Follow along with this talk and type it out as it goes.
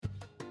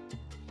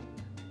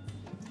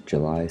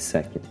July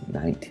 2nd,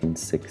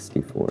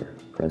 1964,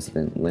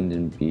 President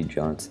Lyndon B.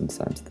 Johnson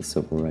signs the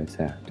Civil Rights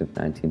Act of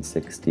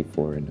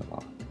 1964 into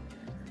law.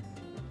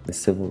 The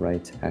Civil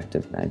Rights Act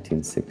of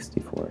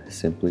 1964,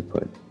 simply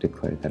put,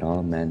 declared that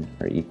all men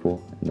are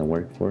equal in the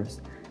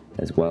workforce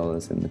as well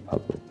as in the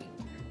public.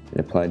 It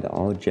applied to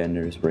all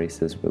genders,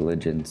 races,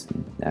 religions,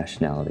 and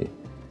nationality.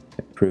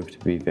 It proved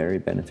to be very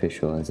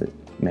beneficial as it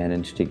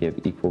managed to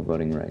give equal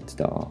voting rights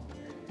to all.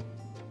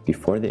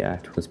 Before the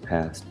act was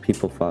passed,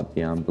 people fought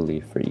beyond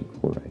belief for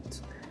equal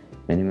rights.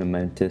 Many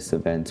momentous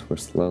events were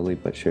slowly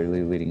but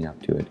surely leading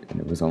up to it, and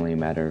it was only a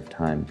matter of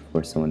time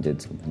before someone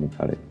did something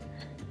about it.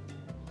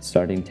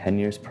 Starting 10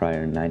 years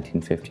prior in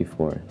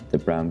 1954, the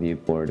Brown v.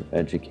 Board of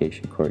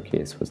Education court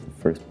case was the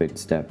first big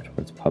step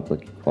towards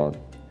public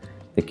equality.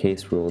 The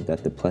case ruled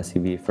that the Plessy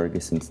v.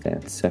 Ferguson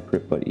stance,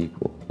 separate but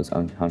equal, was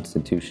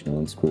unconstitutional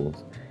in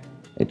schools.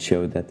 It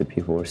showed that the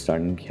people were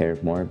starting to care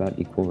more about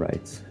equal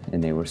rights,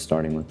 and they were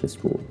starting with the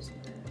schools.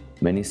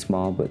 Many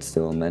small but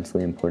still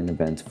immensely important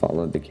events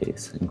followed the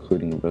case,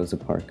 including Rosa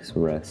Parks'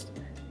 arrest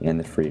and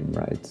the Freedom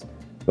Rides,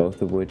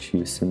 both of which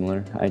used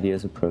similar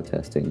ideas of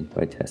protesting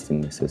by testing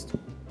the system.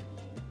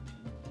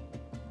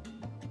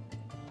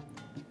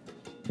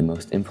 The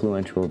most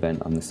influential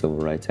event on the Civil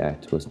Rights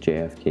Act was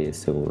JFK's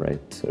Civil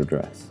Rights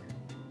Address.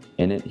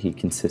 In it, he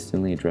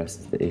consistently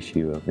addresses the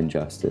issue of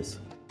injustice.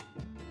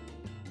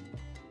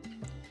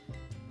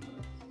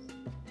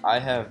 I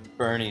have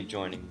Bernie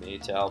joining me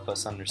to help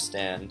us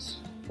understand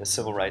the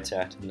Civil Rights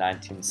Act of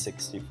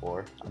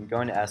 1964. I'm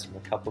going to ask him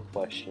a couple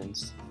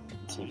questions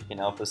and see if he can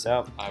help us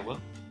out. I will.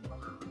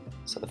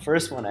 So the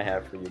first one I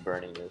have for you,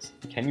 Bernie, is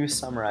can you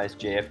summarize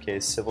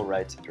JFK's Civil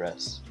Rights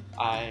Address?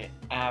 I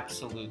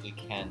absolutely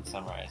can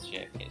summarize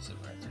JFK's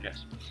Civil Rights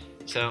Address.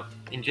 So,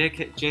 in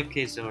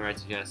JFK's Civil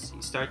Rights Address,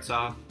 he starts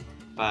off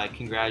by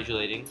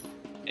congratulating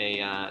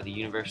the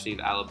University of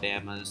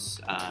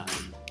Alabama's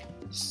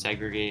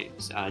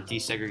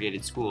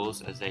desegregated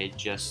schools, as they had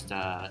just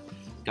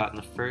gotten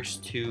the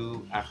first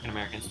 2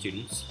 African-American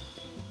students.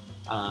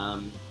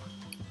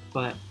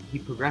 But he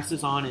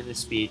progresses on in the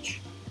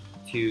speech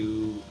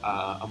to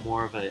a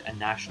more of a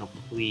national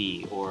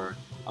plea or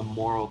a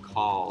moral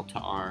call to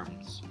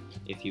arms,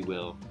 if you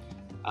will.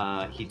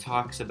 He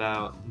talks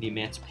about the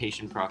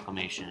Emancipation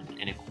Proclamation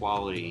and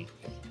equality,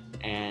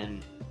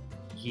 and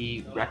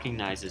he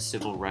recognizes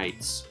civil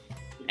rights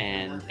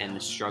and the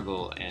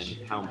struggle and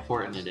how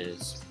important it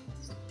is,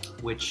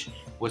 which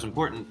was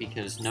important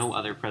because no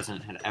other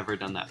president had ever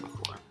done that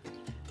before.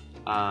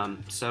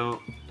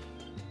 So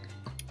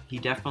he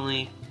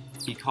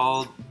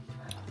called,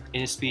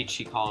 in his speech,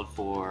 he called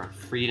for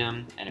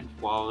freedom and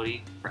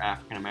equality for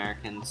African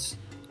Americans,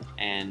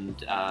 and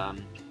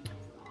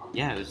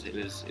it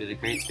was a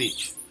great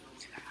speech.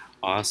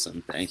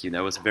 Awesome, thank you.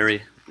 That was a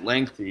very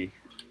lengthy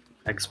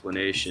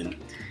explanation.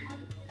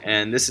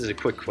 And this is a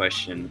quick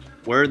question.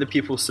 Were the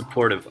people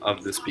supportive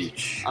of the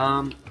speech?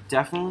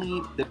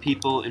 Definitely the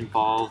people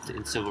involved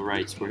in civil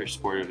rights were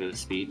supportive of the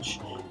speech.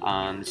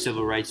 The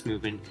civil rights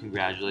movement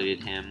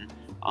congratulated him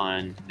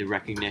on the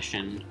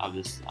recognition of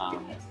this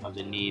of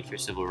the need for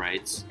civil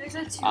rights.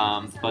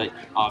 But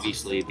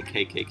obviously the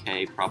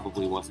KKK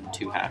probably wasn't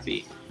too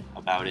happy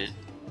about it.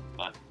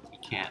 But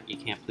you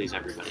can't please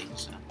everybody.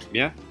 So.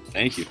 Yeah,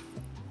 thank you.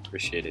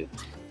 Appreciate it.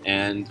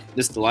 And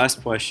this is the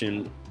last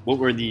question. What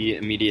were the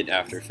immediate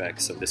after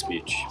effects of the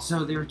speech?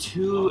 So there were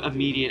 2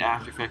 immediate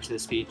after effects of the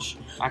speech.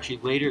 Actually,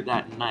 later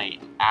that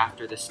night,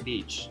 after the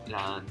speech,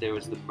 there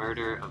was the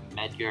murder of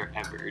Medgar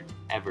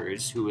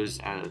Evers, who was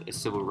a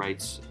civil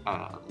rights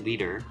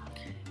leader,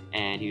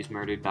 and he was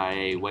murdered by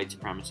a white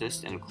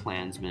supremacist and a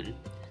Klansman.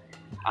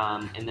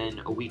 And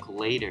then a week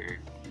later,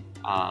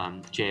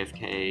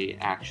 JFK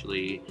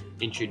actually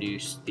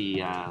introduced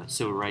the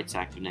Civil Rights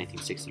Act of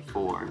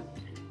 1964.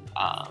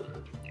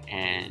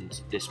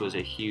 And this was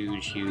a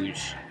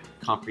huge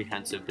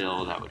comprehensive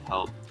bill that would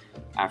help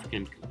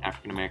African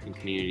American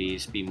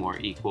communities be more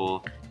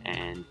equal,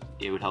 and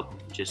it would help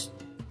just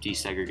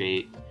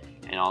desegregate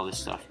and all this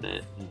stuff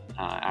that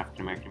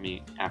African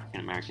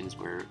Americans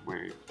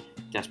were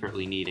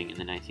desperately needing in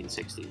the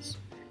 1960s.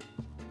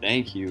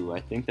 Thank you.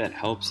 I think that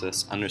helps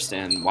us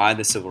understand why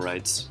the Civil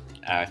Rights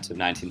Act of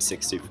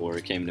 1964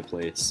 came into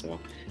place. So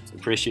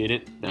appreciate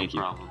it. Thank you.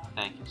 No problem.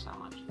 Thank you so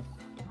much.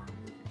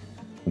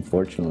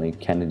 Unfortunately,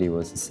 Kennedy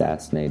was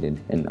assassinated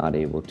and not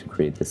able to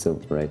create the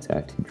Civil Rights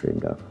Act he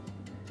dreamed of.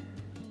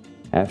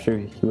 After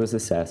he was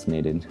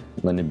assassinated,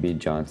 Lyndon B.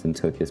 Johnson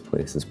took his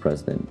place as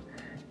president.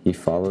 He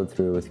followed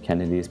through with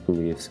Kennedy's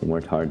beliefs and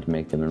worked hard to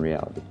make them a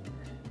reality.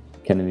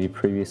 Kennedy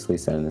previously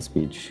said in a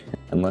speech,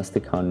 "Unless the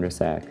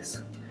Congress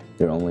acts,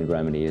 their only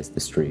remedy is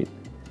the street."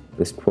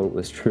 This quote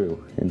was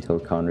true until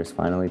Congress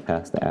finally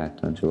passed the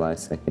act on July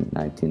 2nd,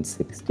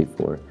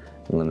 1964,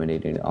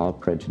 eliminating all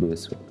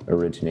prejudice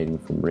originating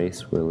from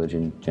race,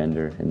 religion,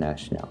 gender, and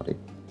nationality.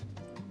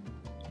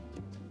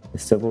 The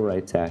Civil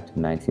Rights Act of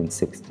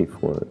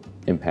 1964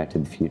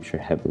 impacted the future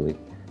heavily.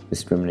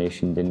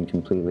 Discrimination didn't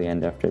completely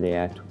end after the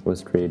act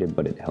was created,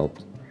 but it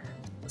helped.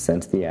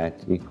 Since the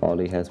act,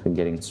 equality has been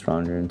getting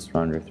stronger and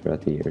stronger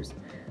throughout the years.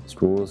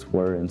 Schools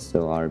were and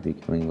still are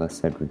becoming less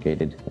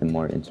segregated and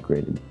more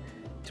integrated.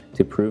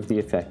 To prove the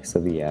effects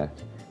of the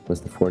act was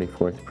the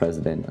 44th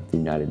President of the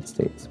United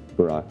States,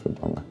 Barack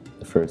Obama,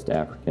 the first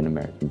African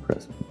American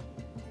president.